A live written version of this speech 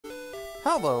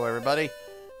Hello everybody,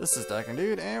 this is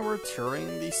Dude, and we're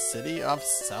touring the city of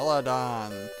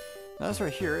Celedon. Now this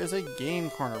right here is a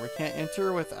game corner. We can't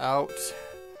enter without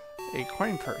a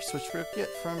coin purse, which we'll get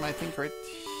from, I think, right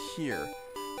here.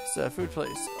 It's a food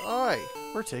place. Oi,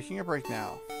 we're taking a break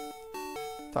now.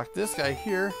 Talk to this guy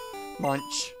here.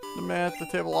 Munch. The man at the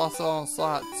table lost all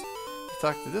slots.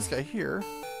 Talk to this guy here.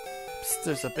 Psst,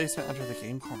 there's a basement under the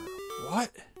game corner. What?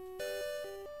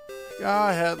 Go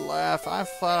ahead, laugh. I'm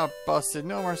flat out busted.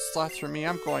 No more slots for me.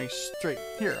 I'm going straight.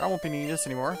 Here, I won't be needing this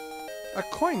anymore. A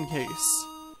coin case.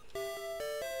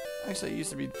 Actually, I used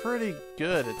to be pretty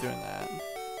good at doing that.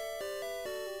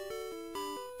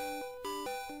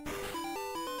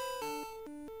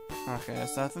 Okay,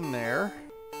 there's nothing there.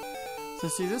 So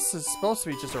see, this is supposed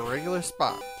to be just a regular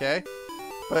spot, okay?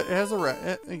 But it has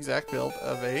a exact build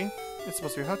of a... It's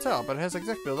supposed to be a hotel, but it has the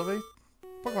exact build of a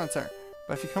Pokemon Center.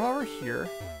 But if you come over here...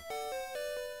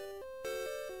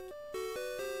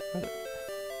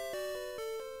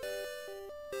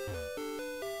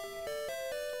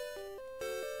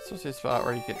 It's a spot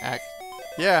where you can act...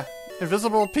 Yeah!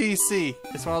 Invisible PC!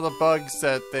 It's one of the bugs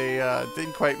that they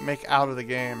didn't quite make out of the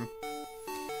game.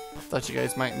 Thought you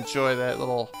guys might enjoy that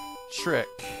little trick.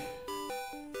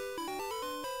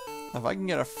 If I can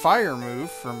get a fire move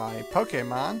for my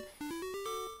Pokemon,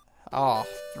 I'll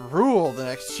rule the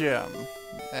next gym.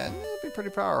 And it'll be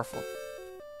pretty powerful.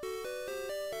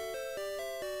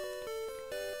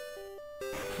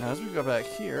 Now as we go back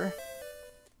here,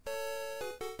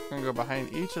 I'm going to go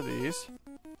behind each of these.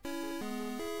 And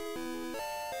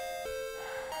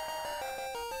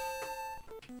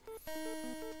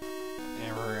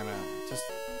we're going to just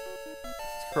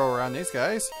scroll around these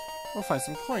guys. We'll find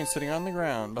some coins sitting on the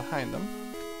ground behind them.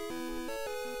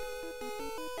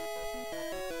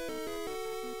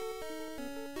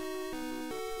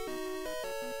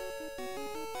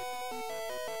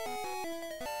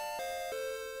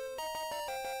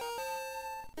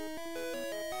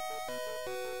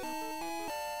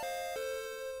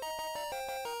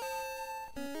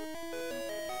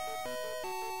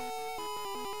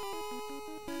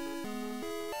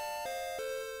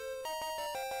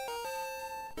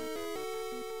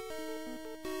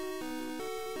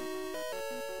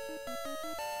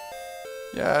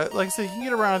 Yeah, like I said, you can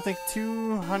get around, I think,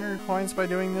 200 coins by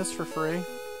doing this for free. And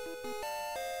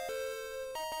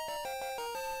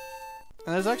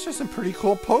there's actually some pretty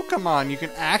cool Pokemon you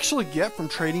can actually get from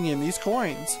trading in these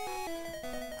coins.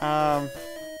 I'll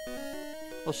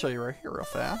show you right here real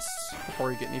fast, before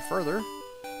we get any further.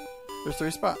 There's 3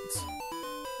 spots.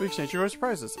 We exchange your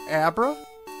prizes. Abra,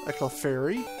 a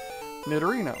Clefairy,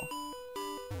 Nidorino.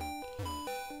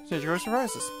 Exchange your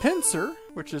prizes. Pinsir,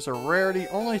 which is a rarity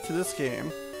only to this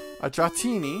game. A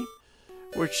Dratini,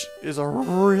 which is a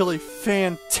really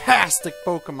fantastic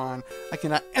Pokemon. I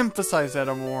cannot emphasize that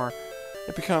more.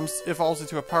 It evolves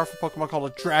into a powerful Pokemon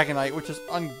called a Dragonite, which is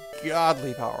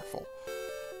ungodly powerful.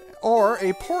 Or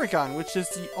a Porygon, which is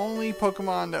the only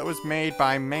Pokemon that was made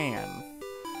by man.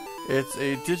 It's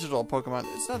a digital Pokemon.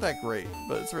 It's not that great,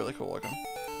 but it's really cool looking.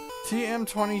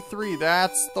 TM23,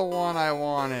 that's the one I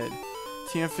wanted.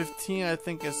 TM15 I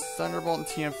think is Thunderbolt, and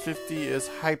TM50 is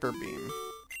Hyper Beam.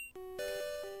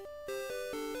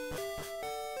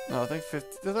 No, I think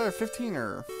 15 or 23.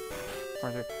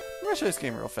 I'm gonna show this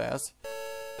game real fast.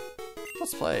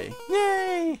 Let's play.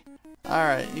 Yay!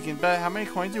 Alright, you can bet how many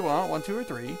coins you want, 1, 2, or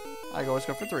 3. I always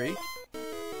go for 3.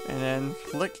 And then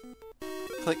click,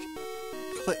 click,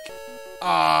 click.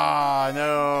 Ah,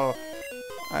 no.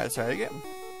 Alright, let's try it again.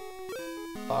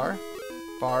 Bar,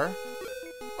 bar.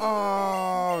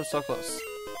 Oh, so close.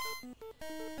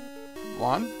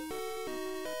 1,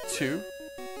 2,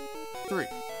 3.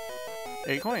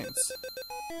 8 coins.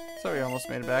 So we almost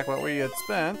made it back what we had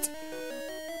spent.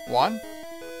 1,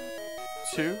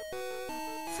 2,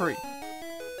 3.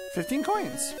 15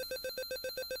 coins.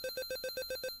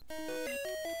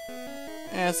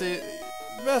 And see,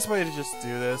 the best way to just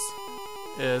do this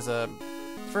is,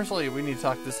 firstly, we need to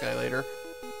talk to this guy later.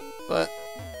 But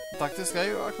talk to this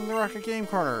guy, welcome to the Rocket Game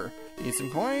Corner. Need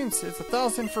some coins? It's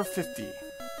 1,000 for 50.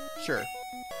 Sure.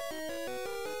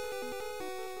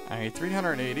 I need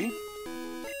 380.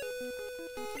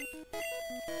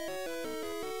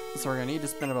 So we're gonna need to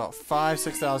spend about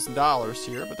 $5,000–6,000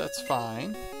 here, but that's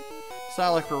fine. It's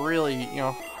not like we're really, you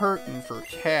know, hurting for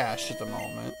cash at the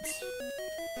moment.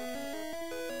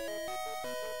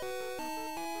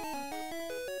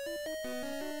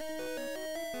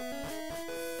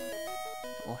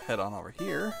 We'll head on over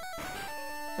here.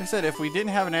 Like I said, if we didn't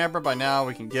have an Abra by now,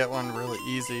 we can get one really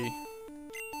easy.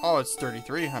 Oh, it's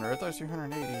 3,300. I thought it was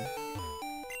 380.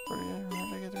 Where did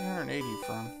I get 380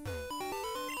 from?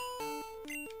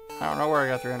 I don't know where I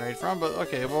got 308 from, but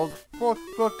okay, we'll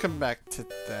come back to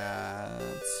that.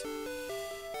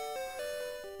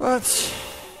 But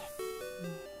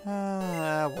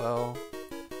well,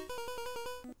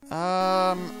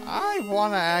 I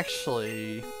want to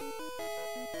actually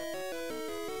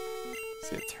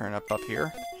see it turn up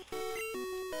here.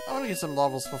 I want to get some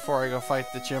levels before I go fight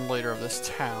the gym leader of this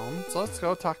town. So let's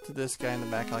go talk to this guy in the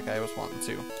back like I was wanting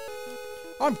to.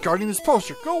 I'm guarding this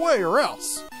poster. Go away or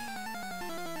else.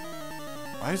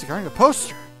 Why is he guarding the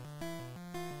poster?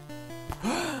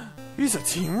 He's a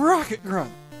Team Rocket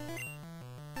grunt.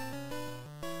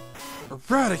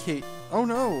 Eradicate. Oh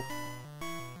no.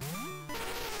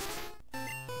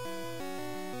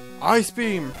 Ice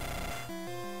beam.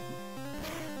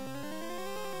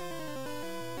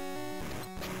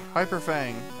 Hyper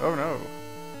Fang. Oh no.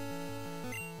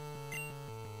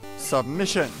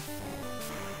 Submission.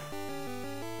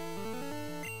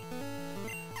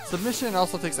 Submission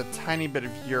also takes a tiny bit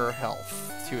of your health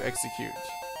to execute.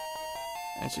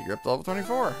 And she gripped level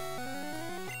 24.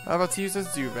 How about to use this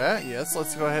Zubat? Yes,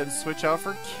 let's go ahead and switch out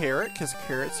for Carrot, because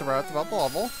Carrot's around about the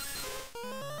level.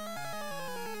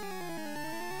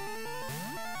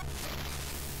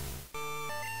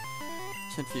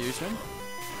 Confusion.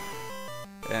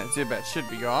 And Zubat should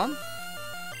be gone.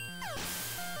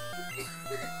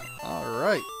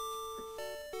 Alright.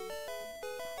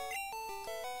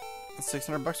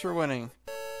 $600 for winning.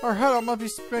 Our hideout must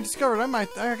be discovered. I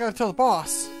gotta tell the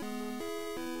boss.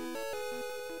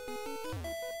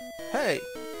 Hey,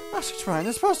 I'll switch behind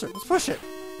this poster. Let's push it.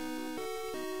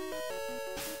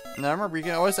 Now remember, you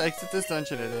can always exit this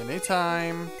dungeon at any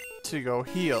time to go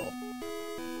heal.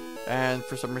 And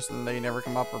for some reason, they never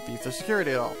come up or beat their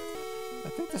security at all. I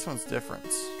think this one's different.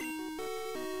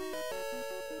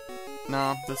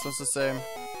 No, this one's the same.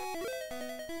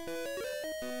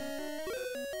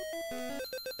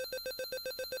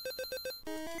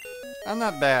 I'm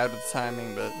not bad with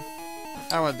timing, but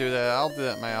I want to do that. I'll do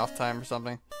that in my off time or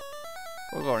something.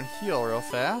 We'll go and heal real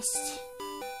fast.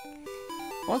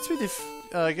 Once we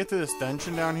get to this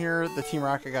dungeon down here, the Team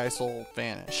Rocket guys will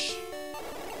vanish.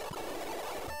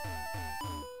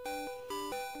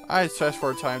 I fast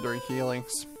forward time during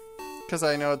healings, because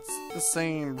I know it's the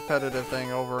same repetitive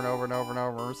thing over and over and over and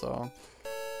over, so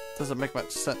it doesn't make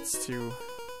much sense to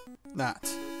not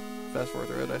fast forward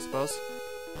through it, I suppose.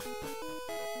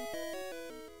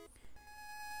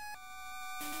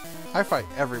 I fight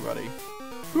everybody.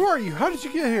 Who are you? How did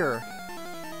you get here?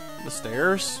 The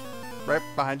stairs? Right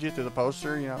behind you through the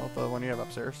poster, you know, the one you have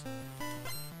upstairs.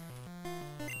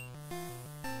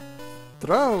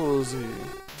 Drowsy.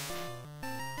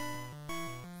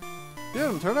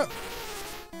 Yeah, turn up.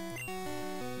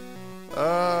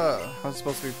 I'm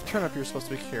supposed to be turn up. You're supposed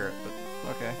to be Carrot, but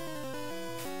okay.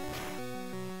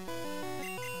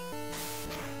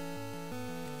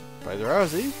 By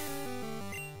Drowsy.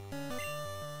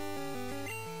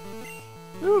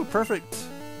 Ooh, perfect.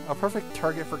 A perfect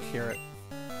target for Carrot.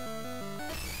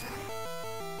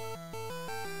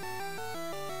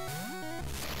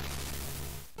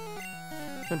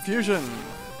 Confusion.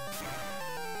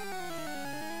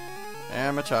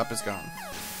 And Machop is gone.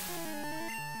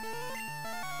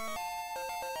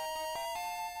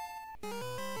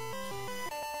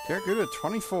 Carrot grew to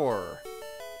 24.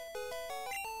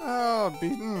 Oh,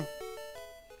 beaten.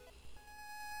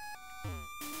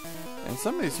 In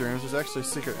some of these rooms, there's actually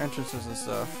secret entrances and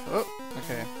stuff. Oh,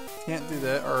 okay. Can't do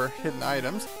that, or hidden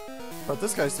items. But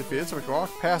this guy's defeated, so we can walk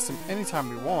past him anytime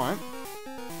we want.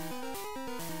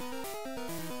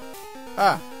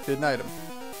 Ah, hidden item.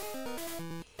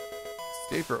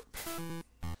 Escape rope.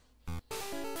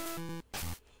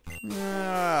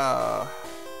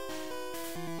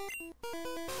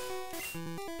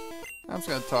 I'm just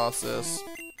gonna toss this.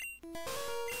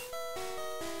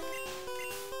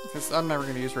 Because I'm never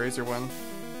gonna use Razor One.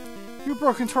 You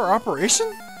broke into our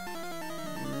operation?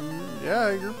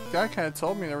 Yeah, your guy kind of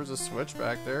told me there was a switch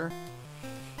back there.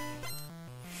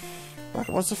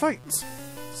 Rocket wants to fight.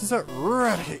 Since that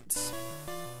eradicates.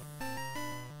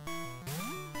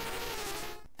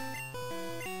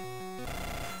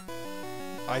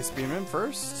 Ice beam in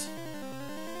first.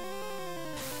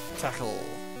 Tackle.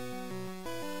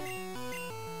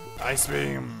 Ice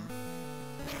beam.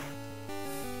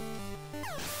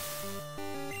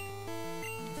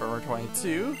 For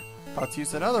 22, about to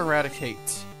use another Eradicate.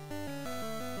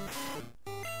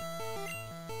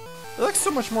 It looks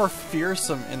so much more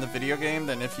fearsome in the video game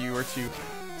than if you were to,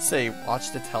 say,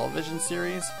 watch the television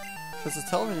series. Because the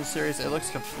television series, it looks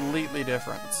completely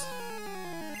different.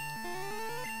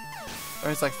 I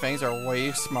mean, it's like fangs are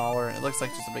way smaller and it looks like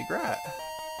just a big rat.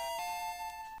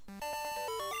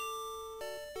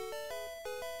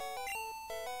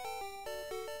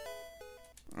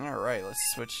 Alright,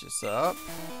 let's switch this up.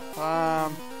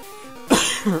 I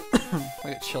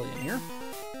got chili in here.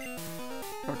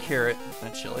 Or carrot,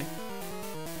 not chili.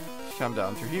 Come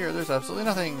down through here, there's absolutely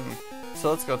nothing. So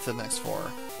let's go to the next floor.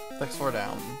 Next floor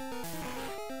down.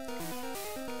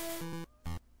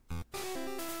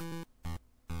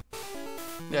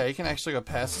 Yeah, you can actually go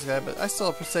past this guy, but I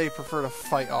still prefer to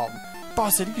fight all of them.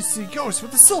 Boss said you can see ghosts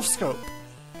with the Sylph Scope!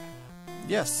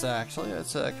 Yes, actually,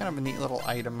 it's a kind of a neat little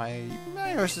item. I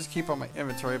always just keep on my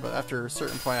inventory, but after a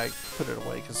certain point I put it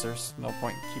away because there's no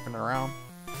point in keeping it around.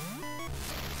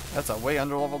 That's a way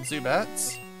underleveled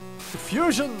Zubats.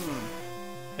 Fusion!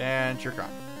 And you're gone.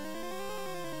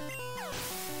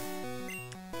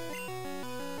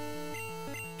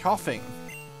 Coughing.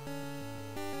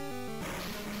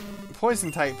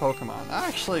 Poison type Pokemon. I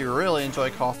actually really enjoy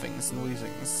Coughings and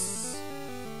Wheezings.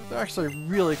 They're actually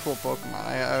really cool Pokemon.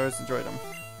 I always enjoyed them.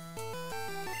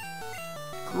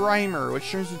 Grimer,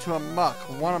 which turns into a Muck.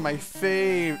 One of my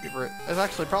favorite. It's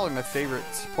actually probably my favorite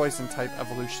Poison type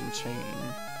evolution chain.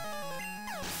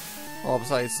 Well,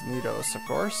 besides Nidos, of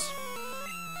course.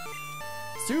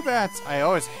 Zubats, I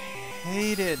always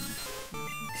hated.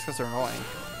 Because they're annoying.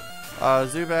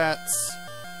 Zubats.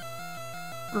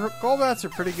 Golbats are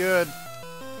pretty good.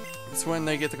 It's when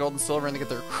they get the gold and silver and they get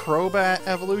their Crobat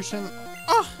evolution.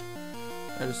 Ah!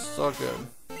 They're so good.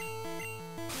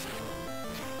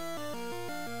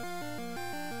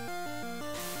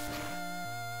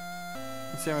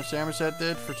 See how much damage that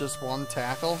did for just one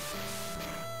tackle?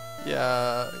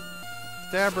 Yeah,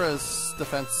 Dabra's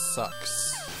defense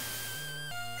sucks.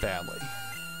 Badly.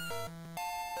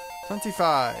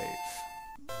 25.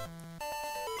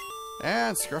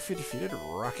 And Scruffy defeated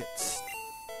Rocket.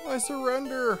 I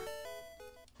surrender!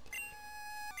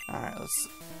 Alright, let's...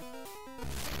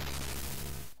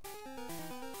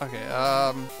 Okay,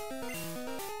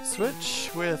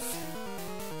 switch with...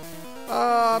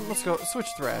 let's go switch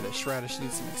with Radish. Radish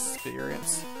needs some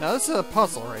experience. Now this is a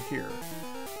puzzle right here.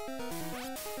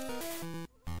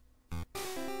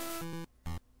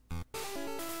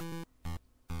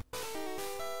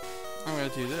 I'm gonna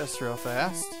do this real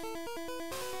fast.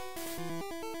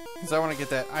 Because I want to get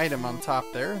that item on top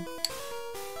there.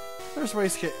 There's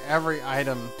ways to get every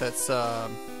item that's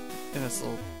in this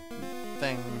little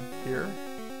thing here.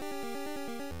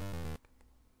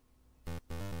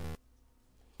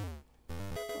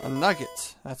 A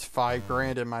nugget. That's 5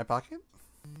 grand in my pocket.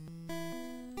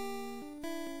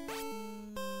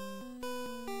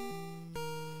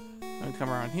 And come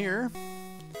around here.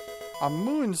 A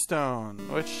moonstone,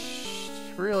 which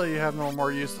really you have no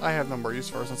more use. I have no more use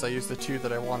for since I used the 2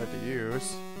 that I wanted to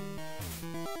use.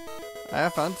 I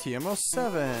have found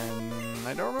TMO7.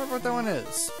 I don't remember what that one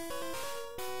is.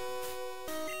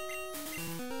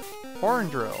 Horn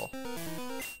drill.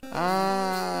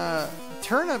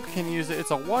 Turnip can use it.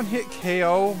 It's a one-hit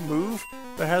KO move,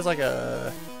 but has like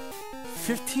a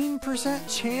 15%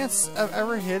 chance of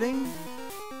ever hitting.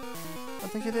 I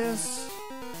think it is.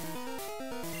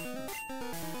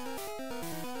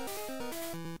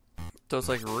 So it's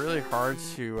like really hard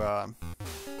to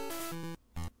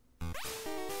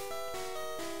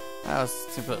that was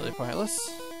completely pointless.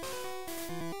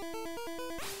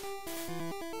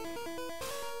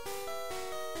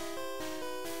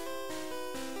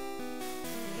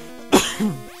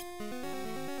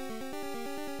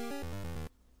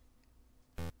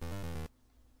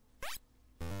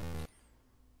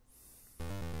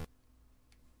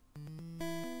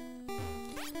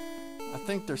 I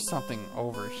think there's something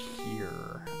over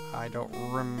here. I don't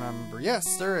remember.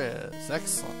 Yes, there is.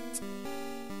 Excellent.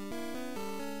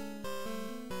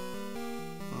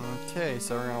 Okay,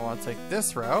 so we're going to want to take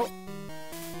this route.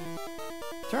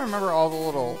 Trying to remember all the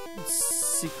little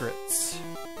secrets.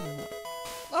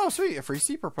 Oh, sweet. A free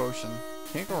Seeper Potion.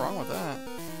 Can't go wrong with that.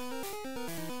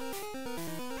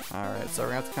 Alright, so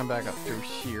we're going to have to come back up through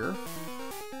here.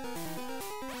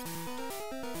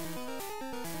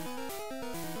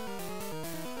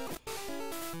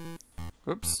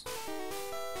 Whoops.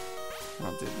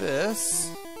 I'll do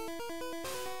this.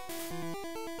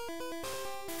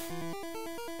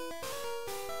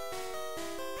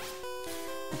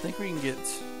 I think we can get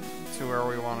to where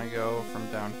we want to go from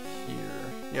down here.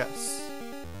 Yes.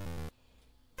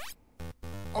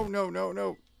 Oh, no, no,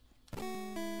 no.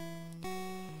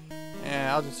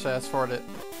 Yeah, I'll just fast forward it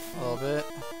a little bit.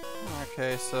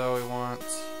 Okay, so we want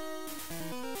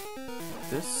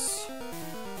this.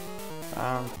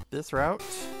 This route.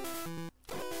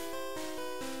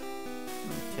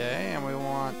 Okay, and we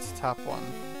want top one.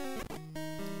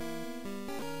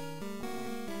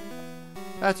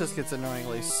 That just gets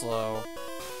annoyingly slow.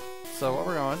 So what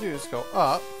we're going to do is go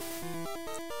up.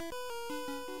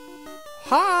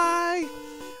 Hi!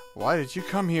 Why did you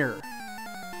come here?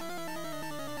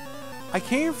 I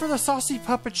came for the Saucy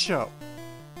Puppet Show.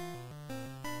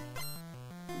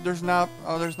 There's not...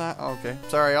 Oh, there's not... Oh, okay.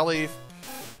 Sorry, I'll leave.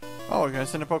 Oh, we're gonna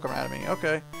send a Pokemon at me.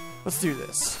 Okay. Let's do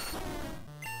this.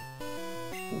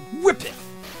 Whip it!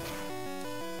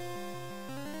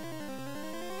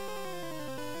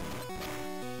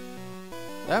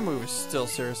 That move is still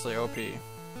seriously OP.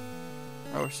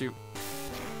 Oh, shoot.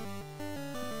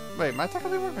 Wait, my attack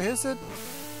only work for his hit?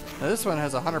 Now, this one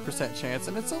has a 100% chance,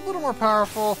 and it's a little more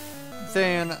powerful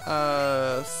than,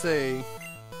 say,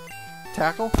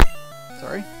 Tackle.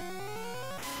 Sorry.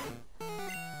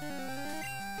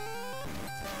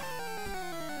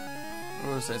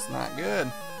 Oh, it's not good.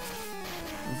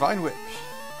 Vine Whip.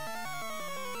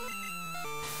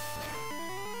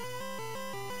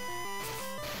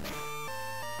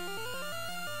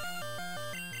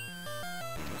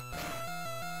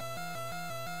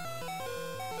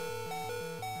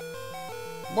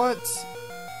 What?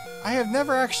 I have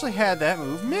never actually had that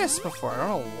move miss before. I don't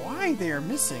know why they are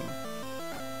missing.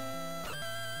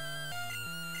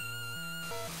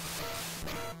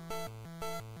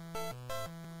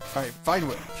 Alright, Vine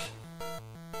Whip.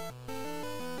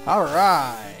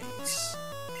 Alright.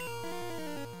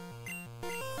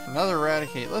 Another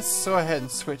Eradicate. Let's go ahead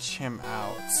and switch him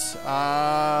out.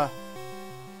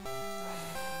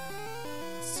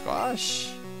 Squash.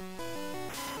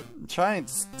 I'm trying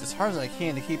as hard as I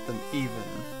can to keep them even.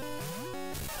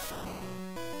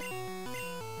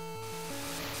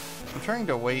 I'm trying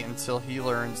to wait until he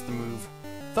learns the move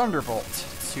Thunderbolt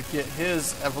to get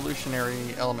his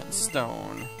evolutionary element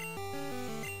stone.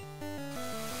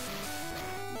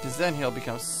 Because then he'll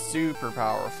become super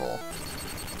powerful.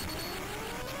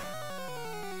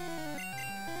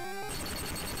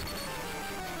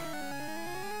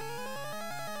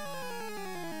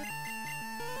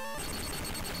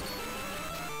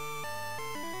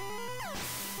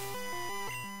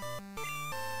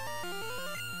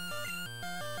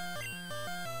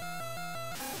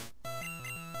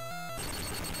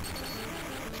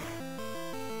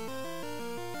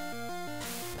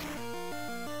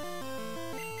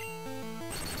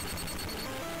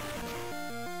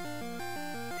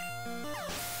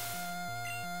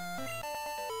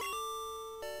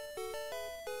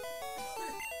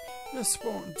 This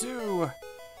won't do.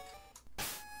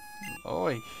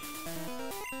 Oi.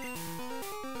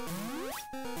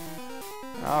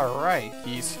 Alright,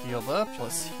 he's healed up.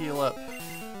 Let's heal up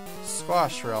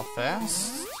Squash real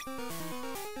fast.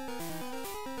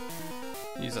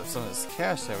 Use up some of this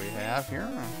cash that we have here.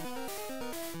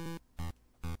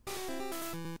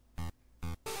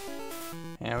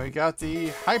 And we got the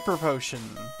Hyper Potion.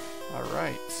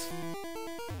 Alright.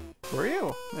 Who are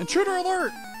you? Intruder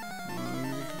alert!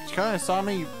 You kind of saw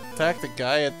me attack the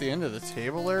guy at the end of the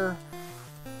table there.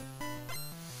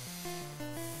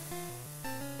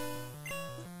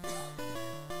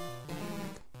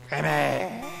 Come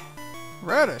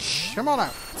Radish, come on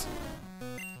out.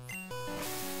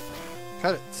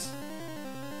 Cut it.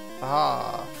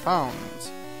 Ah, found.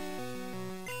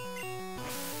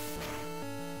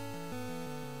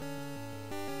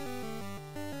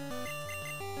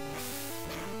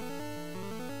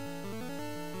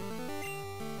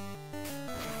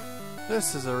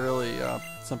 This is a really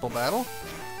simple battle.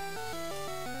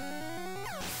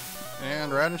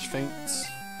 And Radish faints.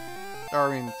 Or,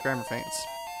 I mean, Grammar faints.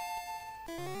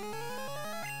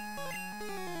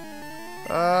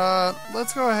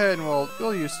 Let's go ahead and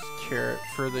we'll use Carrot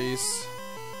for these.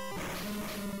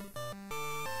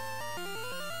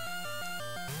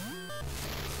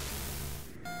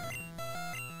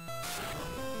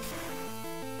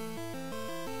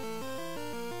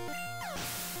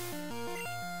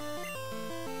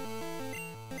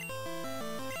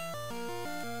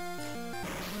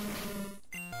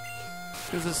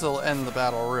 Because this will end the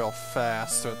battle real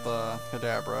fast with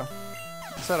Kadabra.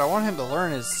 I said I want him to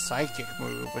learn his Psychic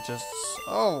move, which is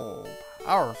so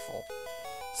powerful.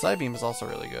 Psybeam is also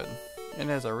really good. And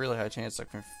has a really high chance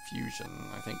of confusion,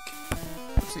 I think.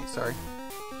 Oopsie, sorry.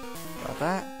 About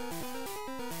that.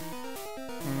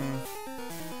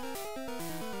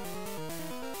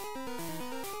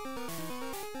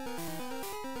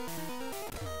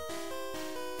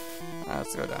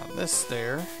 Let's go down this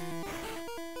stair.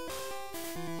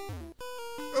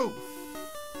 Oh!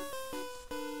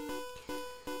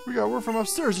 We got word from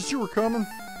upstairs that you were coming.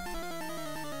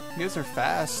 You guys are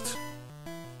fast.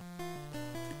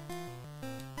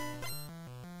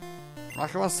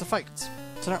 Maka wants to fight.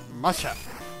 It's not Masha.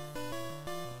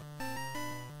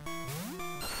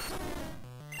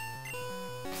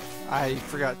 I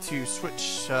forgot to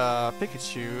switch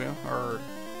Pikachu, or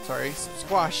sorry, some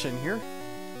squash in here.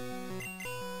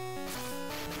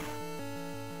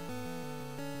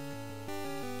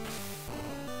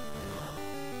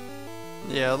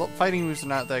 Yeah, fighting moves are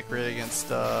not that great against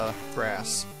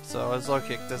grass, so his low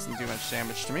kick doesn't do much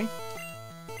damage to me.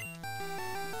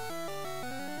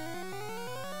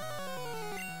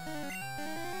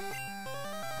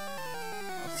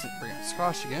 Let's bring up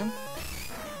squash again.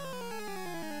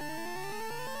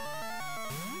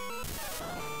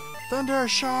 Thunder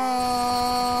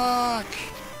Shock!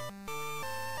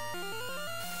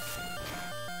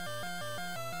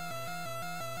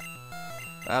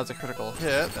 That was a critical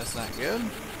hit. That's not good.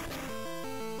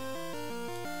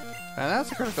 And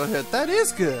that's a critical hit. That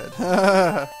is good.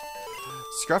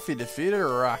 Scruffy defeated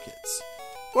Rockets.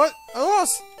 What? I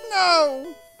lost!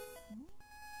 No!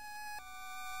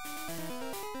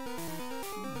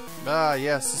 Ah,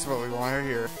 yes, this is what we want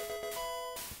here.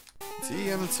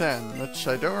 TM10, which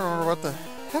I don't remember what the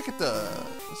heck it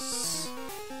does.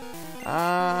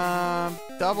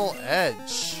 Double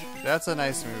Edge. That's a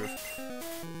nice move.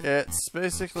 It's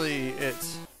basically, it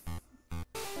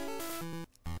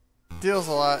deals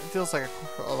like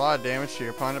a lot of damage to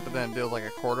your opponent, but then it deals like a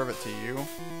quarter of it to you.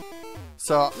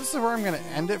 So this is where I'm going to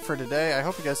end it for today. I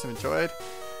hope you guys have enjoyed.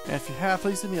 And if you have,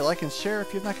 please leave me a like and share.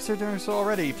 If you have not considered doing so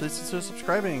already, please consider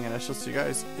subscribing, and I shall see you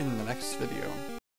guys in the next video.